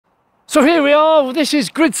So here we are, this is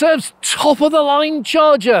Gridserve's top of the line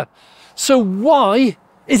charger. So why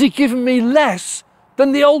is it giving me less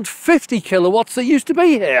than the old 50 kilowatts that used to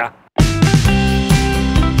be here?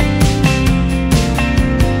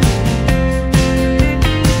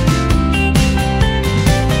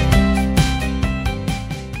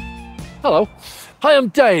 Hello, hi, I'm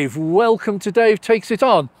Dave. Welcome to Dave Takes It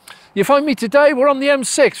On. You find me today, we're on the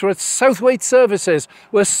M6, we're at Southwaite Services,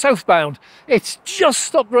 we're southbound. It's just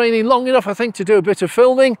stopped raining long enough, I think, to do a bit of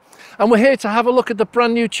filming, and we're here to have a look at the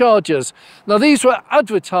brand new chargers. Now, these were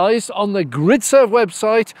advertised on the Gridserve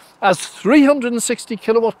website as 360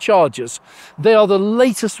 kilowatt chargers. They are the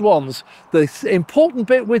latest ones. The important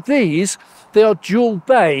bit with these, they are dual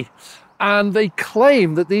bay, and they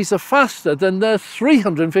claim that these are faster than their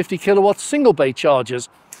 350 kilowatt single bay chargers.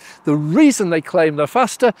 The reason they claim they're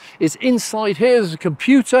faster is inside here is a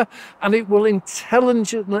computer, and it will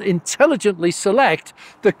intelligently select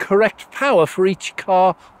the correct power for each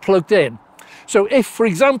car plugged in. So if, for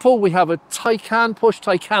example, we have a Taycan, push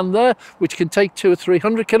Taycan there, which can take 200 or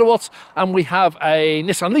 300 kilowatts, and we have a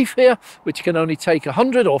Nissan Leaf here, which can only take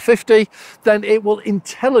 100 or 50, then it will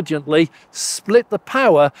intelligently split the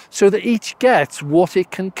power so that each gets what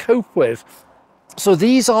it can cope with. So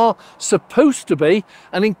these are supposed to be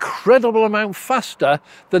an incredible amount faster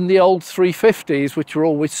than the old 350s, which were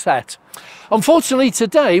always set. Unfortunately,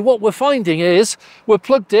 today, what we're finding is we're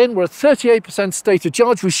plugged in, we're at 38% state of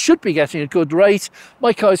charge. We should be getting a good rate.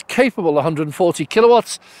 My car is capable of 140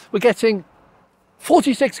 kilowatts. We're getting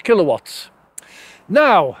 46 kilowatts.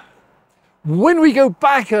 Now, when we go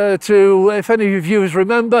back to, if any of you viewers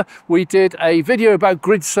remember, we did a video about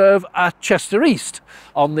Gridserve at Chester East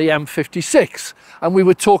on the M56, and we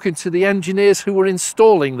were talking to the engineers who were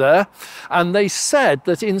installing there, and they said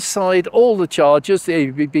that inside all the chargers, the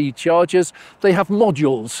ABB chargers, they have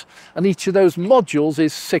modules, and each of those modules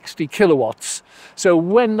is 60 kilowatts. So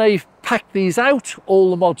when they've packed these out, all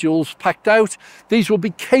the modules packed out, these will be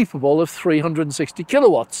capable of 360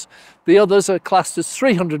 kilowatts. The others are classed as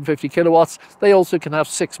 350 kilowatts. They also can have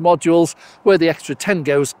 6 modules. Where the extra 10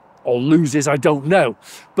 goes or loses, I don't know.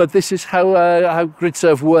 But this is how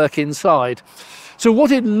Gridserve work inside. So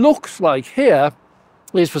what it looks like here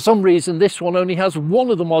is, for some reason, this one only has one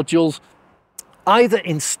of the modules either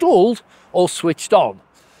installed or switched on.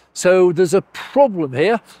 So there's a problem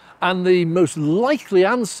here. And the most likely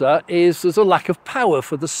answer is there's a lack of power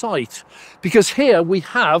for the site, because here we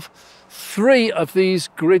have 3 of these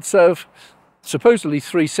Gridserve, supposedly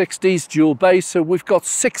 360s dual bays. So we've got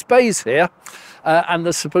 6 bays here, and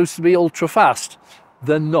they're supposed to be ultra fast.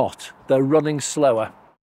 They're not, they're running slower.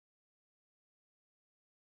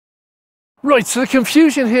 Right, so the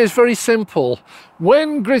confusion here is very simple.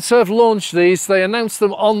 When Gridserve launched these, they announced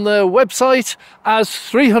them on their website as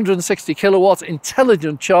 360 kilowatt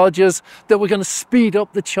intelligent chargers that were going to speed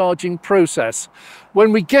up the charging process.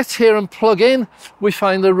 When we get here and plug in, we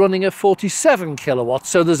find they're running at 47 kilowatts.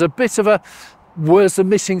 So there's a bit of a, where's the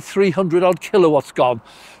missing 300 odd kilowatts gone?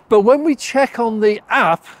 But when we check on the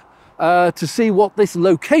app to see what this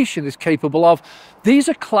location is capable of, these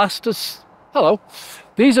are classed as,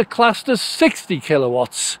 these are classed as 60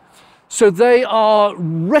 kilowatts. So they are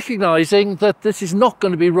recognizing that this is not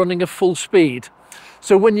going to be running at full speed.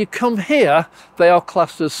 So when you come here, they are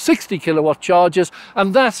classed as 60 kilowatt chargers,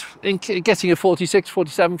 and that, in getting a 46,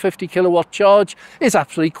 47, 50 kilowatt charge, is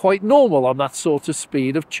absolutely quite normal on that sort of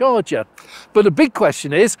speed of charger. But the big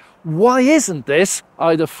question is, why isn't this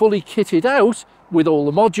either fully kitted out with all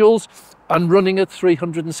the modules and running at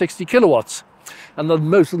 360 kilowatts? And the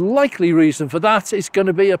most likely reason for that is going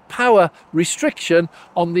to be a power restriction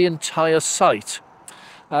on the entire site.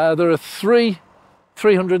 There are 3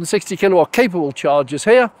 360 kilowatt capable chargers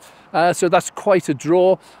here, so that's quite a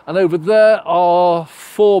draw. And over there are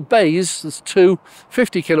 4 bays, there's 2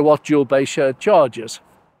 50 kilowatt dual bay shared chargers.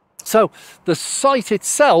 So the site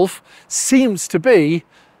itself seems to be,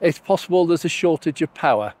 it's possible there's a shortage of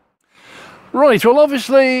power. Right, well,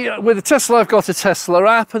 obviously with the Tesla, I've got a Tesla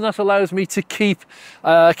app, and that allows me to keep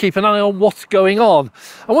an eye on what's going on.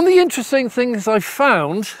 And one of the interesting things I've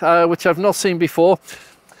found, which I've not seen before,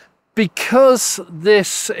 because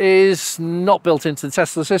this is not built into the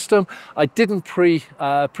Tesla system, I didn't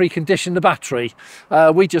precondition the battery.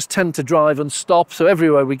 We just tend to drive and stop, so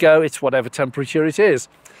everywhere we go, it's whatever temperature it is.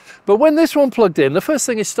 But when this one plugged in, the first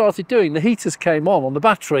thing it started doing, the heaters came on the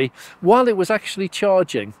battery while it was actually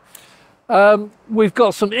charging. We've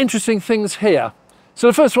got some interesting things here. So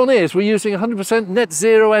the first one is we're using 100% net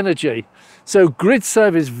zero energy. So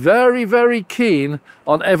Gridserve is very, very keen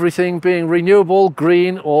on everything being renewable,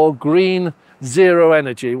 green, or green zero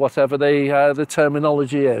energy, whatever the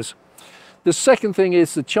terminology is. The second thing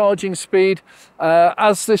is the charging speed.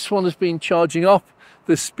 As this one has been charging up,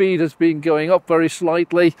 the speed has been going up very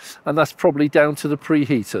slightly, and that's probably down to the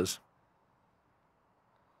preheaters.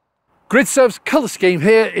 Gridserve's colour scheme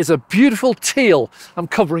here is a beautiful teal. I'm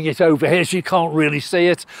covering it over here so you can't really see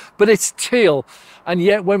it, but it's teal. And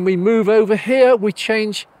yet when we move over here, we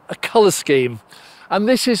change a colour scheme. And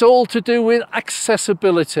this is all to do with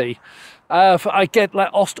accessibility. I get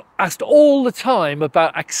asked all the time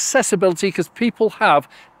about accessibility because people have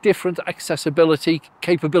different accessibility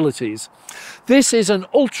capabilities. This is an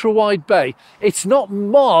ultra-wide bay. It's not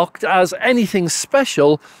marked as anything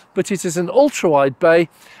special, but it is an ultra-wide bay,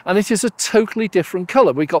 and it is a totally different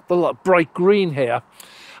colour. We got the bright green here.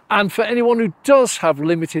 And for anyone who does have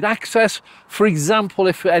limited access, for example,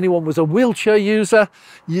 if anyone was a wheelchair user,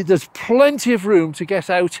 there's plenty of room to get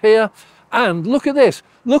out here. And look at this,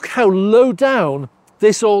 look how low down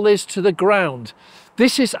this all is to the ground.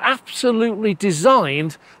 This is absolutely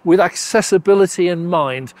designed with accessibility in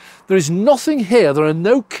mind. There is nothing here, there are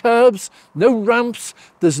no curbs, no ramps,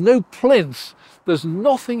 there's no plinth. There's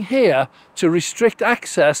nothing here to restrict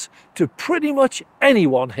access to pretty much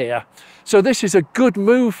anyone here. So this is a good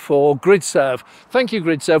move for Gridserve. Thank you,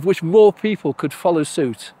 Gridserve. Wish more people could follow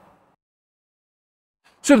suit.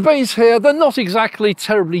 So the bays here, they're not exactly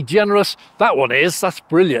terribly generous. That one is, that's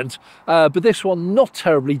brilliant. But this one, not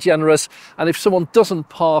terribly generous. And if someone doesn't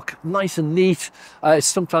park nice and neat, it's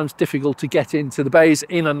sometimes difficult to get into the bays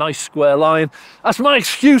in a nice square line. That's my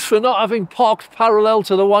excuse for not having parked parallel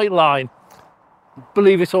to the white line.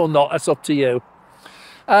 Believe it or not, that's up to you.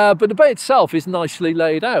 But the bay itself is nicely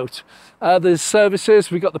laid out. There's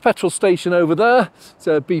services, we've got the petrol station over there.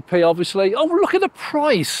 So BP obviously. Oh, look at the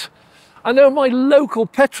price. I know my local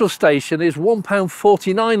petrol station is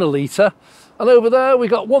 £1.49 a litre, and over there we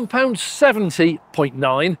got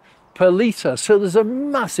 £1.70.9 per litre. So there's a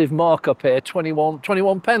massive markup here,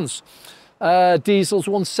 21 pence. Diesel's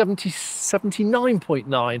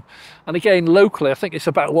 179.9, and again locally I think it's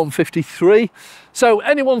about 153. So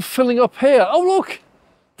anyone filling up here, oh look,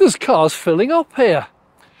 there's cars filling up here.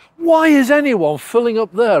 Why is anyone filling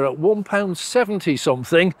up there at £1.70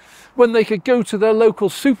 something when they could go to their local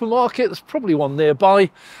supermarket, there's probably one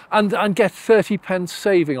nearby, and get 30 pence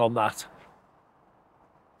saving on that?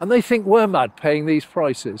 And they think we're mad paying these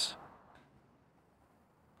prices.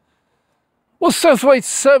 Well, Southwaite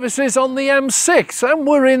services on the M6, and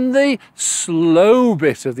we're in the slow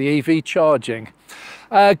bit of the EV charging.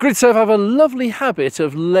 Gridserve have a lovely habit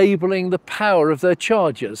of labelling the power of their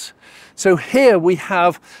chargers. So here we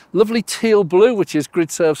have lovely teal blue, which is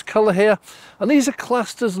Gridserve's colour here, and these are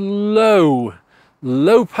classed as low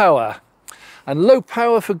power. And low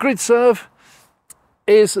power for Gridserve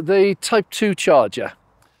is the Type 2 charger.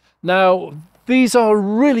 Now, these are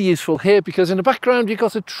really useful here because in the background you've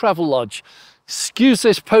got a travel lodge. Excuse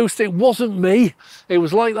this post, it wasn't me. It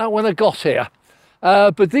was like that when I got here.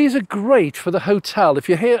 But these are great for the hotel. If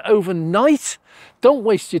you're here overnight, don't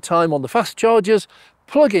waste your time on the fast chargers.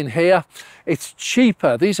 Plug in here. It's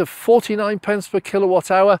cheaper. These are 49 pence per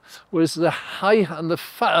kilowatt hour, whereas the high and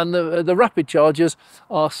the rapid chargers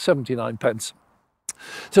are 79 pence.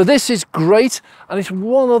 So this is great, and it's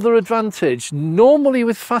one other advantage. Normally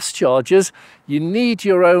with fast chargers, you need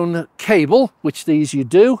your own cable, which these you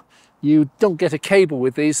do. You don't get a cable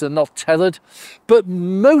with these, they're not tethered. But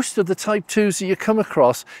most of the Type 2s that you come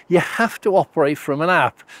across, you have to operate from an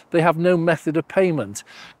app. They have no method of payment.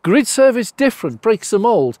 Gridserve is different, breaks the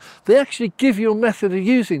mold. They actually give you a method of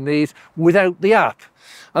using these without the app.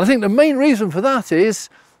 And I think the main reason for that is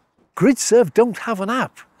Gridserve don't have an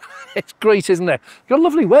app. It's great, isn't it? You've got a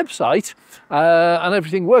lovely website and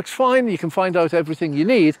everything works fine. You can find out everything you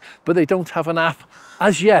need, but they don't have an app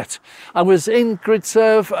as yet. I was in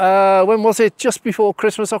Gridserve, when was it? Just before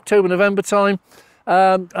Christmas, October, November time,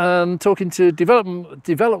 and talking to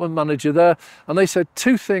development manager there, and they said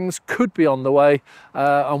two things could be on the way,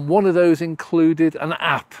 and one of those included an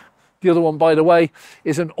app. The other one, by the way,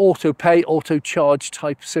 is an auto-pay, auto-charge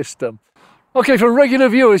type system. Okay, for regular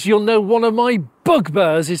viewers, you'll know one of my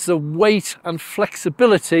bugbears is the weight and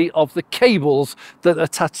flexibility of the cables that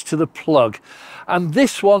attach to the plug. And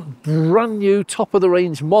this one, brand new, top of the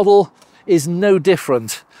range model, is no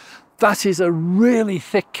different. That is a really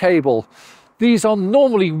thick cable. These are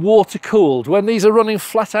normally water cooled. When these are running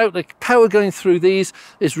flat out, the power going through these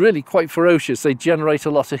is really quite ferocious. They generate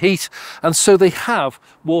a lot of heat, and so they have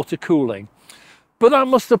water cooling. But that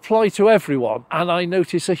must apply to everyone, and I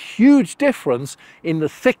notice a huge difference in the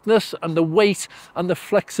thickness and the weight and the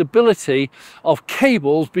flexibility of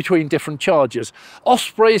cables between different chargers.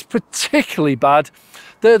 Osprey is particularly bad.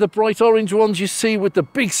 They're the bright orange ones you see with the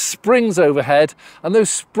big springs overhead, and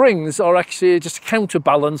those springs are actually just a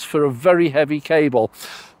counterbalance for a very heavy cable.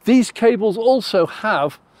 These cables also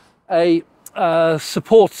have a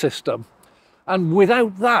support system, and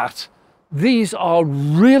without that, these are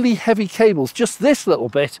really heavy cables. Just this little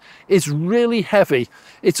bit is really heavy.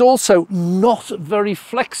 It's also not very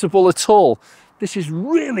flexible at all. This is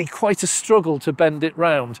really quite a struggle to bend it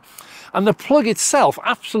round. And the plug itself,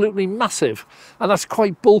 absolutely massive, and that's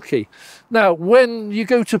quite bulky. Now, when you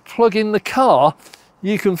go to plug in the car,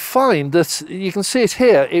 you can find that, you can see it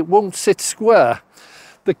here, it won't sit square.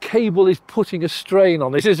 The cable is putting a strain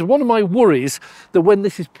on it. It's one of my worries that when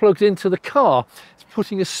this is plugged into the car,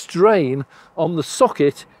 putting a strain on the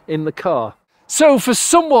socket in the car. So for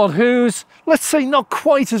someone who's, let's say, not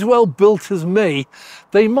quite as well built as me,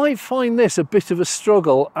 they might find this a bit of a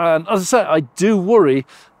struggle. And as I say, I do worry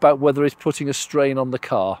about whether it's putting a strain on the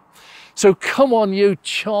car. So come on, you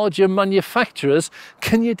charger manufacturers,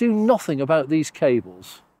 can you do nothing about these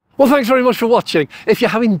cables? Well, thanks very much for watching. If you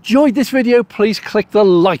have enjoyed this video, please click the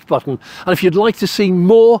like button. And if you'd like to see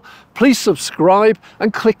more, please subscribe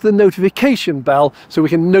and click the notification bell so we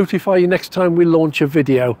can notify you next time we launch a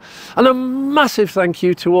video. And a massive thank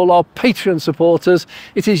you to all our Patreon supporters.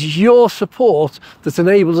 It is your support that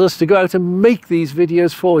enables us to go out and make these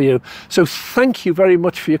videos for you. So thank you very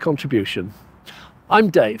much for your contribution.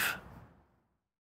 I'm Dave.